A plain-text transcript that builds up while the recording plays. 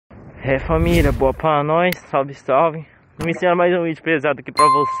É, família, boa pra nós, salve, salve. Iniciando mais um vídeo pesado aqui pra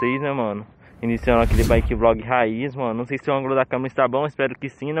vocês, né, mano. Iniciando aquele bike vlog raiz, mano. Não sei se o ângulo da câmera está bom, espero que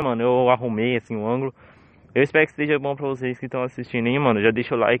sim, né, mano. Eu arrumei, assim, o ângulo. Eu espero que esteja bom pra vocês que estão assistindo aí, mano. Já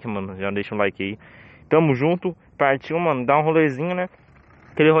deixa o like, mano, já deixa o like aí. Tamo junto, partiu, mano, dá um rolezinho, né.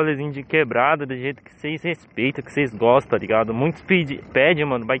 Aquele rolezinho de quebrada, do jeito que vocês respeitam, que vocês gostam, tá ligado? Muitos pedem,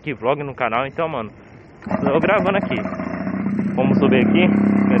 mano, bike vlog no canal, então, mano, tô gravando aqui. Vamos subir aqui,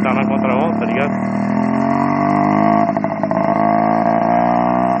 tentar na contramão, tá ligado?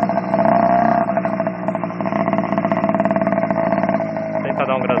 Tentar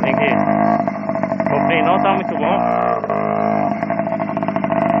dar um grauzinho aqui. O freio não tá muito bom.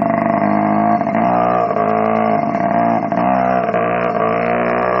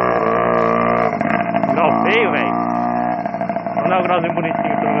 Grau feio, velho. Vamos dar um grauzinho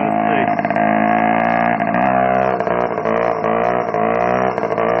bonitinho pelo menos pra vocês.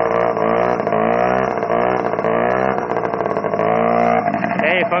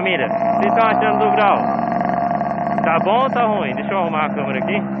 Família, vocês estão achando do grau? Tá bom ou tá ruim? Deixa eu arrumar a câmera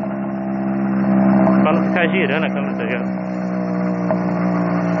aqui pra não ficar girando a câmera, tá ligado?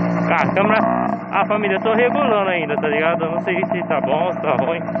 A câmera... Ah, família, eu tô regulando ainda, tá ligado? Eu não sei se tá bom ou se tá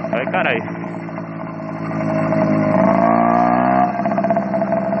ruim. Ai, caralho.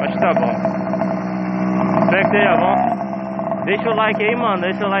 Acho que tá bom. Espero que esteja bom. Deixa o like aí, mano.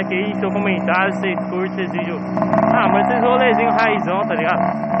 Deixa o like aí, seu comentário, se vocês curtem esse vídeo. Ah, mas esses rolezinhos raizão, tá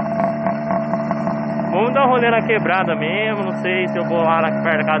ligado? Vamos dar um rolê na quebrada mesmo. Não sei se eu vou lá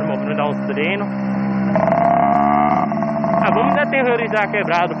perto da casa do meu primo dar uns treinos. Ah, vamos ainda terrorizar a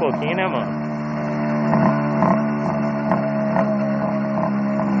quebrada um pouquinho, né, mano?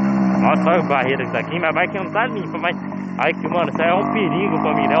 Nossa, olha a barreira que tá aqui. Minha bike não tá limpa, mas... Ai, que, mano, isso aí é um perigo,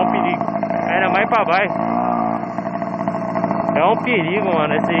 família. É um perigo. Ainda mais pra baixo. É um perigo,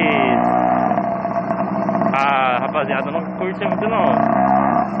 mano, a rapaziada não curte muito não.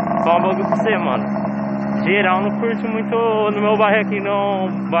 Só um bagulho pra você, mano. Geral não curte muito no meu bairro aqui não,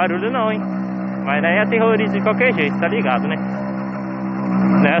 barulho não, hein. Mas daí aterroriza de qualquer jeito, tá ligado, né?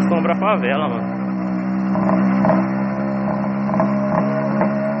 Não é sombra favela, mano.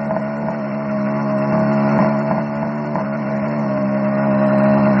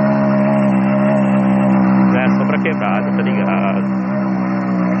 Não é sombra quebrada, tá ligado?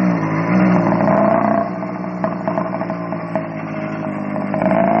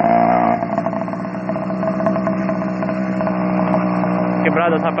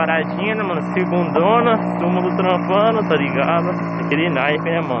 Quebrada tá paradinha, né, mano? Segundona, todo mundo trampando, tá ligado? Aquele naipe,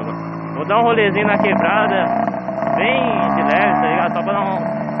 né, mano? Vou dar um rolezinho na quebrada, bem de leve, tá ligado? Só pra dar um...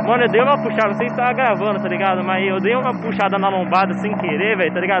 Mano, eu dei uma puxada, não sei se tava gravando, tá ligado? Mas eu dei uma puxada na lombada sem querer,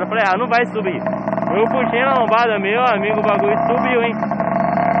 velho, tá ligado? Eu falei, ah, não vai subir. Eu puxei na lombada, meu amigo, o bagulho subiu, hein?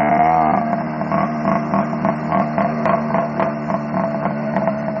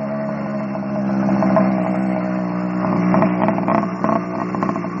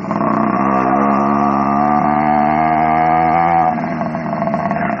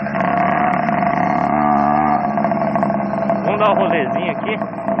 Dar um rolezinho aqui.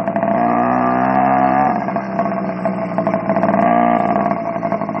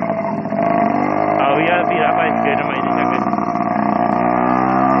 Ah, eu ia virar pra esquerda, mas deixa eu ver.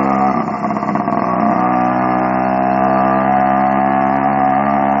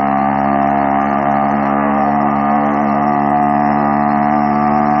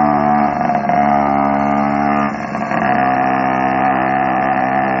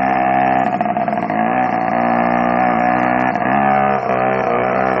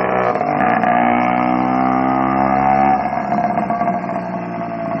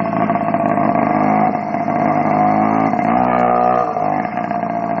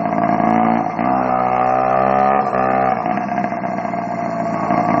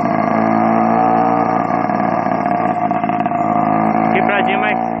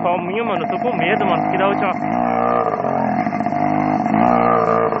 Mais calminho, mano, eu tô com medo, mano, porque a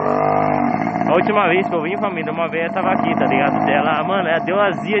última vez que eu vim, família, uma vez tava aqui, tá ligado? Dela, mano, ela deu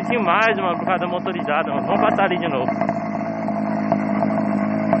azia demais, mano, por causa da motorizada, mano. Vamos passar ali de novo.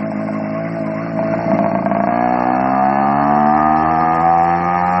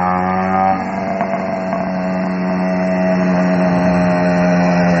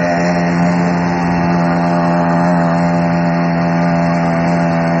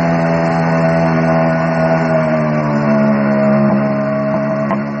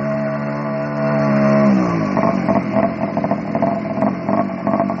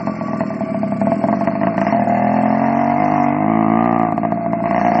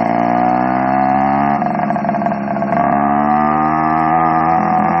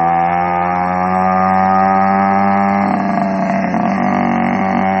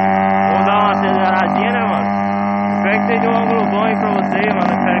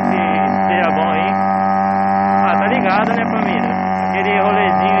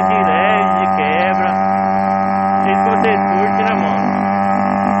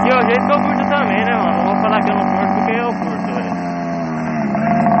 isso que eu curto também, né, mano? Não vou falar que eu não curto porque eu curto, velho.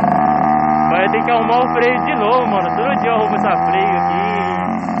 Vai ter que arrumar o freio de novo, mano. Todo dia eu arrumo essa freio aqui.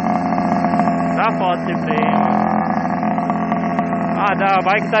 Tá foda esse freio, mano. Ah, a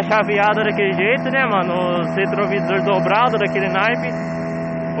bike tá chaveada daquele jeito, né, mano? Os retrovisor dobrado daquele naipe.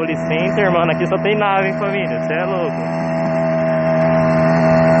 Policenter, mano. Aqui só tem nave, hein, família? Cê é louco.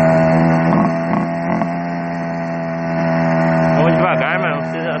 Vamos devagar, mas não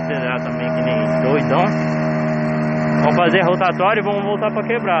precisa acelerar também que nem doidão. Vamos fazer rotatório e vamos voltar pra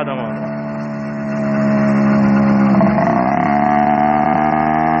quebrada, mano.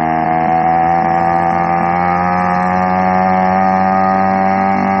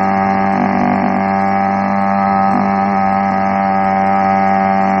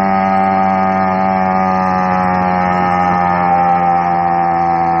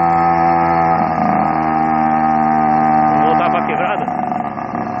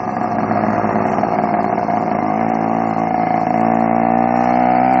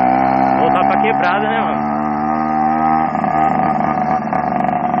 Quebrada, né, mano?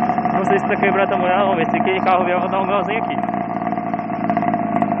 Não sei se tá quebrada a mulher, vamos ver. Se aquele carro vier, eu vou dar um golzinho aqui.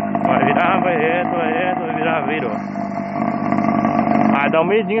 Vai virar, vai reto, vai virar, virou. Ah, dá um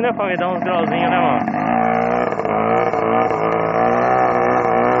medinho, né, família? Dá uns grauzinhos, né, mano?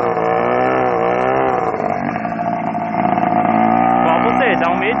 Igual você,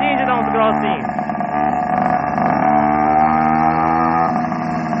 dá um medinho de dar uns grauzinhos.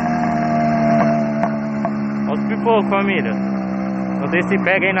 Pouco, família. Não sei se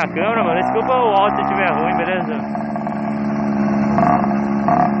pega aí na câmera, mano. Desculpa o áudio se estiver ruim, beleza?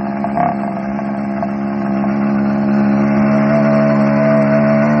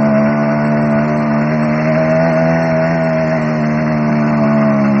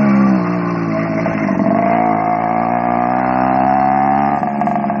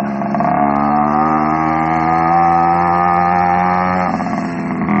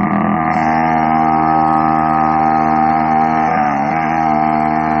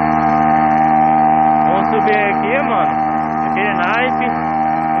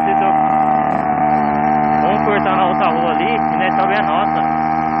 Vamos cortar na outra rua ali, que nós sobe a nossa.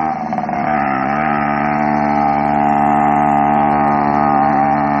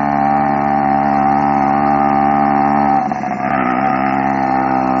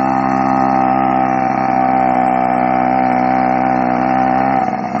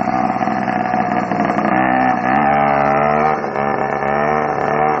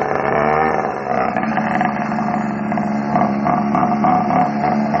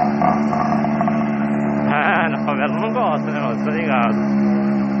 Ela não gosta, né, mano? Tá ligado?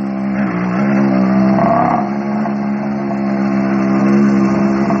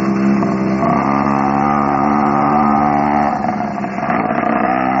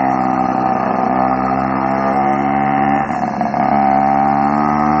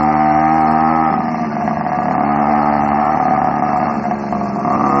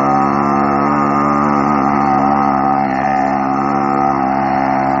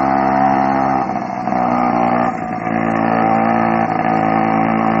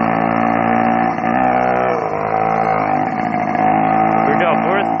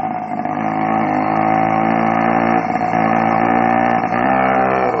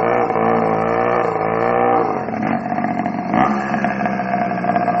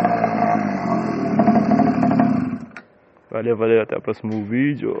 Valeu, até o próximo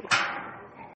vídeo.